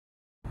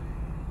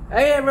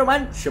Hey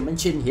everyone, Sherman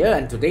Chin here,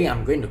 and today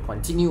I'm going to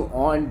continue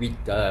on with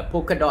the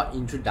Polkadot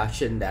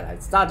introduction that I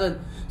started.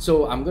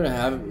 So I'm going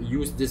to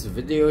use this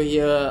video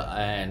here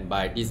and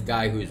by this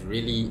guy who is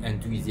really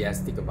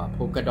enthusiastic about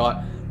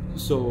Polkadot.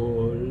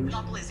 So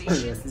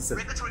monopolization,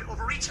 regulatory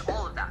overreach,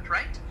 all of that,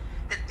 right?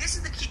 That this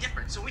is the key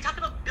difference. So when we talk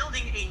about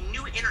building a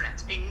new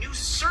internet, a new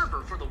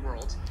server for the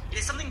world, it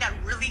is something that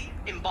really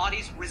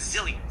embodies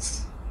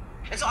resilience.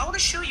 And so I want to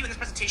show you in this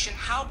presentation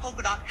how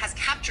Polkadot has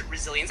captured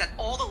resilience at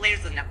all the layers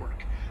of the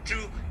network,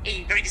 through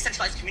a very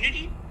decentralized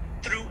community,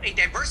 through a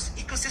diverse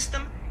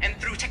ecosystem, and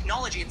through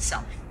technology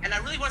itself. And I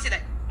really want to say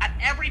that at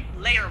every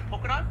layer of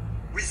Polkadot,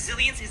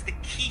 resilience is the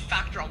key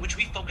factor on which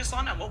we focus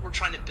on and what we're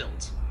trying to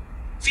build.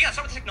 So yeah,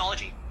 start with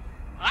technology.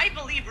 I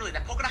believe really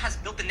that Polkadot has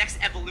built the next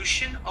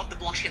evolution of the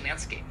blockchain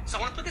landscape. So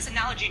I want to put this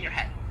analogy in your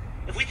head.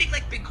 If we think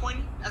like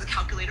Bitcoin as a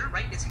calculator,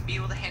 right? It's going to be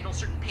able to handle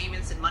certain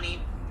payments and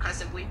money kind of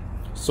simply.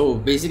 So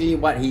basically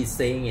what he's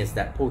saying is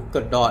that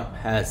Polkadot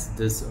has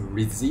this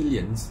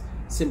resilience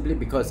simply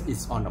because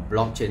it's on a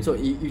blockchain. So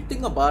you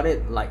think about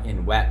it like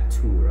in Web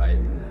 2,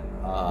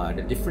 right?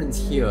 The difference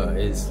here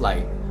is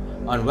like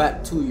on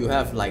Web 2 you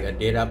have like a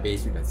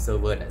database with a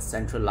server that's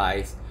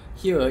centralized.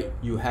 Here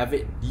you have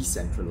it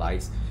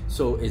decentralized,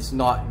 so it's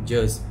not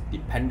just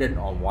dependent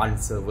on one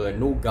server.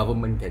 No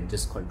government can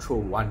just control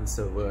one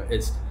server.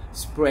 It's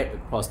spread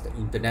across the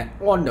internet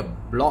on the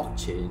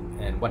blockchain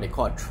and what they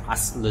call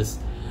trustless.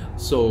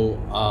 So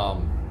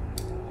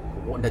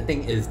the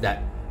thing is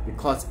that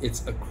because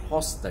it's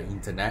across the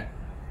internet,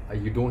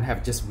 you don't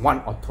have just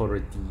one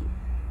authority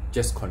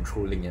just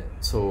controlling it.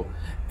 So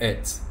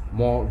it's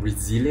more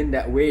resilient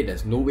that way.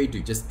 There's no way to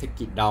just take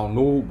it down.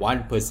 No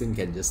one person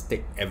can just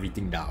take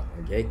everything down,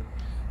 okay?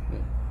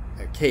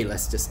 Okay,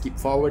 let's just skip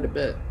forward a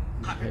bit.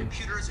 Your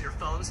computers or your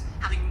phones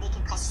having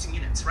multiple processing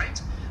units,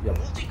 right? Yep.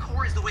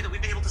 Multi-core is the way that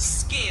we've been able to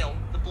scale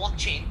the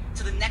blockchain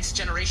to the next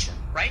generation,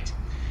 right?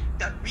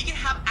 That we can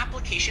have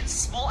applications,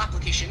 small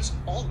applications,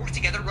 all work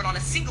together, run on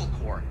a single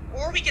core.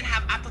 Or we can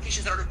have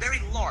applications that are very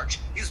large,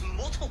 use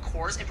multiple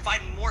cores and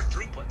provide more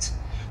throughput.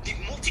 The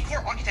multi-core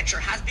architecture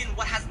has been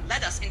what has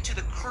led us into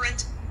the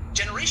current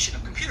generation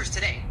of computers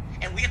today.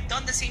 And we have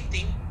done the same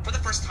thing for the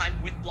first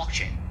time with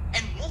blockchain.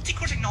 And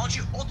multi-core technology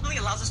ultimately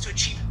allows us to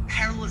achieve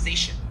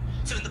parallelization.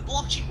 So in the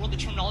blockchain world, the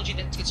terminology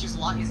that gets used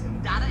a lot is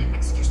data and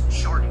execution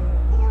sharding.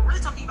 What we're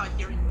really talking about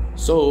here.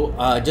 So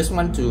just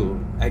want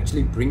to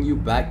actually bring you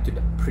back to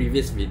the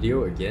previous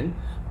video again.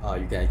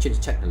 You can actually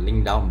check the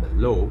link down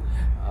below.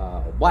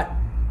 What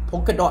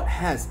Polkadot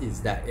has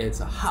is that it's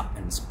a hub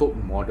and spoke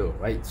model,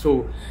 right?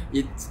 So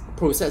it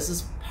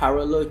processes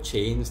parallel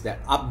chains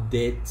that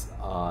update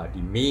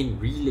the main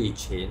relay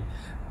chain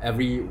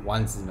every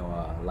once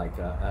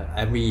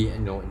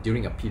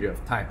during a period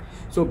of time.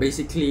 So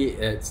basically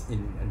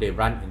they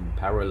run in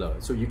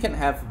parallel, so you can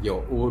have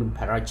your own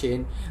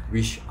parachain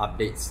which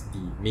updates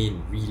the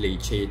main relay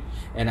chain,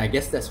 and I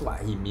guess that's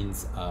what he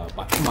means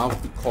by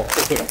multi-core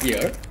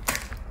here.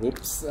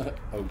 Oops.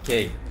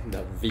 Okay,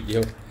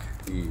 the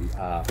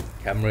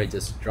camera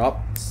just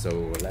dropped,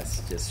 so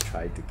let's just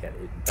try to get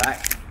it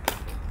back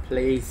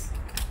place.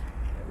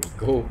 There we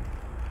go.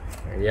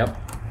 Yep,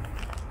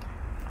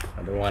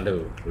 I don't want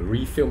to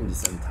refilm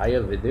this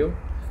entire video,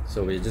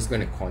 so we're just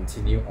going to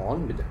continue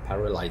on with the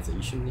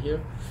parallelization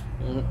here.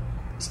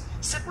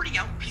 Separating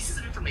out pieces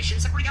of information,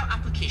 separating out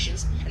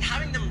applications, and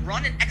having them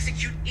run and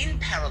execute in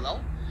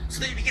parallel so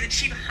that we can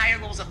achieve higher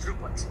levels of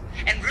throughput.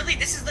 And really,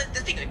 this is the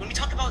thing. Like when we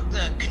talk about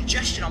the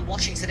congestion on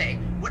blockchain today,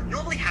 what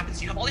normally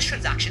happens, you have all these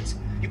transactions,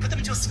 you put them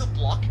into a single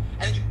block,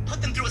 and then you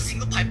put them through a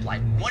single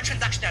pipeline, one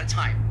transaction at a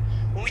time.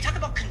 When we talk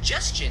about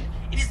congestion,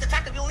 it is the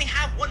fact that we only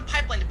have one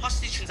pipeline to process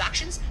these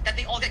transactions that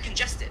they all get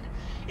congested.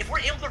 If we're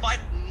able to provide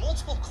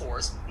multiple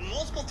cores,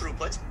 multiple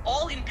throughputs,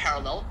 all in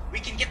parallel, we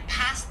can get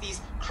past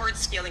these current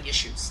scaling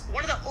issues.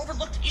 One of the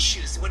overlooked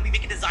issues when we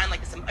make a design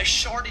like this, a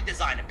sharded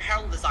design, a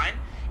parallel design,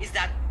 is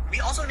that we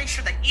also make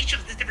sure that each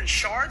of the different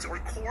shards or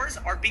cores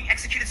are being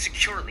executed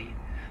securely.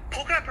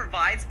 Polkadot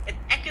provides an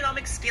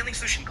economic scaling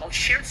solution called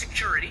shared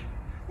security,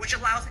 which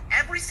allows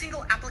every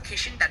single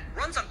application that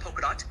runs on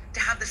Polkadot to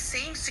have the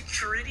same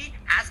security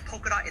as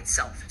Polkadot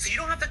itself. So you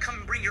don't have to come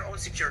and bring your own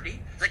security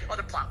like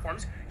other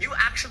platforms. You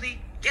actually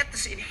get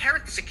to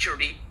inherit the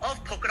security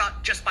of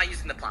Polkadot just by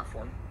using the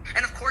platform.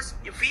 And of course,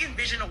 if we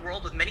envision a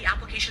world with many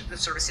applications and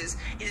services,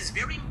 it is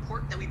very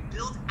important that we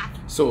build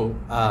So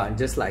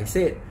just like I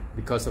said,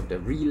 because of the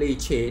relay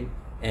chain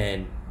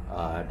and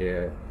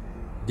the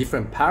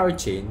different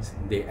parachains,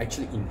 they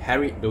actually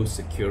inherit those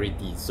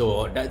securities.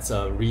 So that's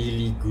a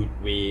really good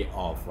way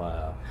of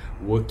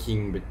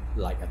working with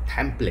like a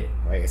template,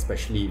 right?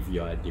 Especially if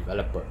you're a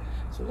developer.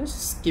 So let's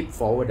skip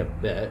forward a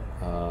bit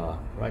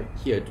right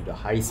here to the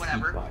high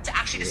speed part. To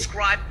actually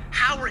describe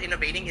how we're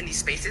innovating in these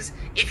spaces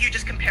if you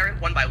just compare it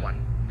one by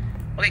one.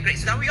 Okay, great.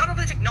 So now we got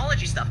over the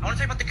technology stuff. I want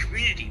to talk about the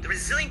community, the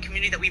resilient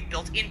community that we've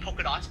built in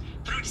Polkadot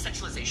through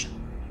decentralization.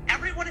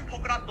 Everyone in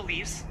Polkadot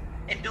believes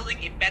in building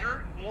a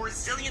better, more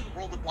resilient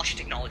world with blockchain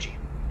technology.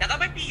 Now that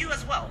might be you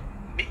as well.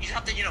 You just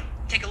have to,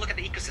 take a look at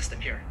the ecosystem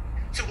here.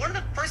 So one of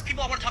the first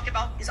people I want to talk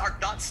about is our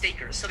DOT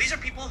stakers. So these are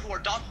people who are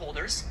DOT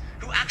holders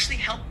who actually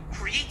help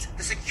create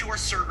the secure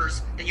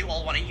servers that you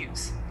all want to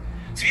use.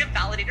 So we have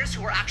validators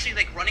who are actually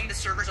like running the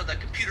servers or the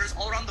computers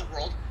all around the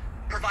world,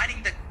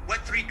 providing the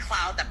Web3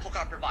 cloud that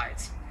Polkadot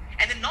provides.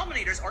 And the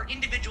nominators are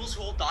individuals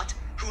who hold DOT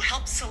who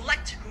help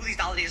select who these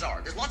validators are.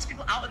 There's lots of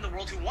people out in the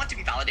world who want to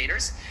be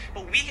validators,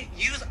 but we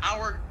use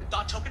our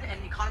DOT token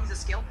and economies of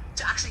scale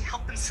to actually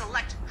help them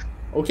select.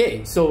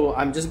 Okay, so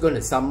I'm just going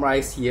to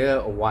summarize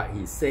here what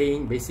he's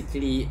saying.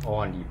 Basically,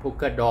 on the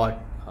Polkadot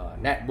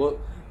network,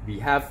 we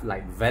have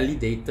like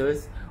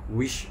validators,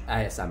 which,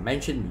 as I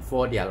mentioned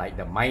before, they are like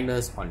the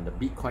miners on the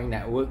Bitcoin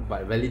network,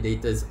 but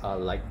validators are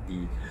like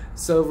the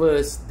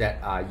servers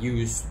that are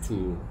used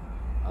to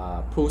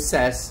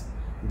process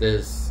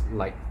this,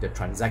 like the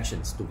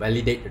transactions, to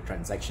validate the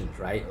transactions,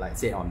 right? Like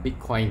say on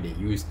Bitcoin, they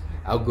use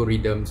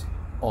algorithms.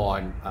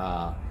 On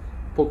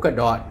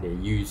Polkadot, they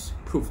use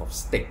proof of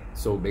stake.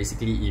 So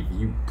basically, if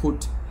you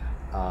put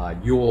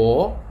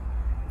your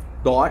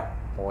DOT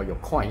or your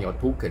coin, your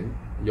token,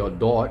 your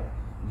DOT,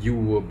 you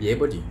will be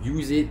able to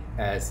use it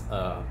as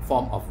a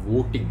form of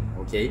voting,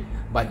 okay?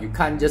 But you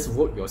can't just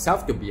vote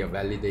yourself to be a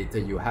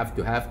validator. You have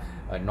to have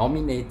a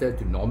nominator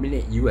to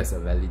nominate you as a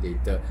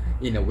validator,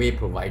 in a way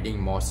providing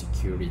more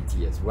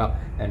security as well.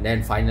 And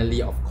then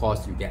finally, of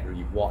course, you get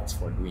rewards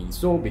for doing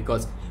so,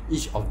 because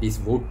each of these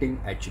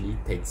voting actually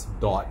takes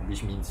DOT,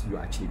 which means you're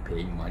actually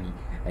paying money,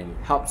 and it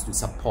helps to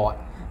support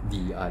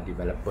the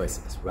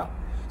developers as well.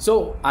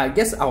 So I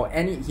guess I'll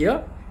end it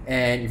here.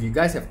 And if you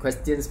guys have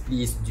questions,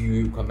 please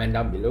do comment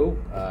down below.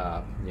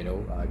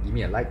 Give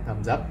me a like,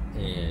 thumbs up,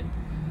 and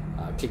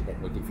click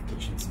that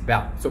notifications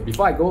bell. So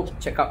before I go,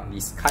 check out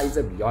this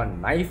Kaiser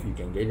Beyond knife. You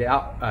can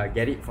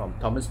get it from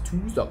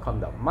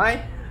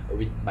thomastools.com.my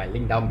with my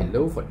link down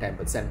below for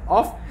 10%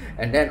 off.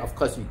 And then of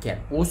course you can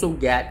also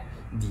get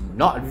the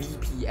not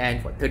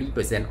VPN for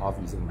 30% off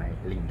using my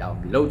link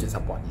down below to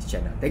support this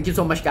channel. Thank you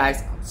so much,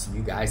 guys. I'll see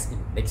you guys in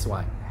the next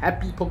one.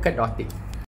 Happy Polkadotting.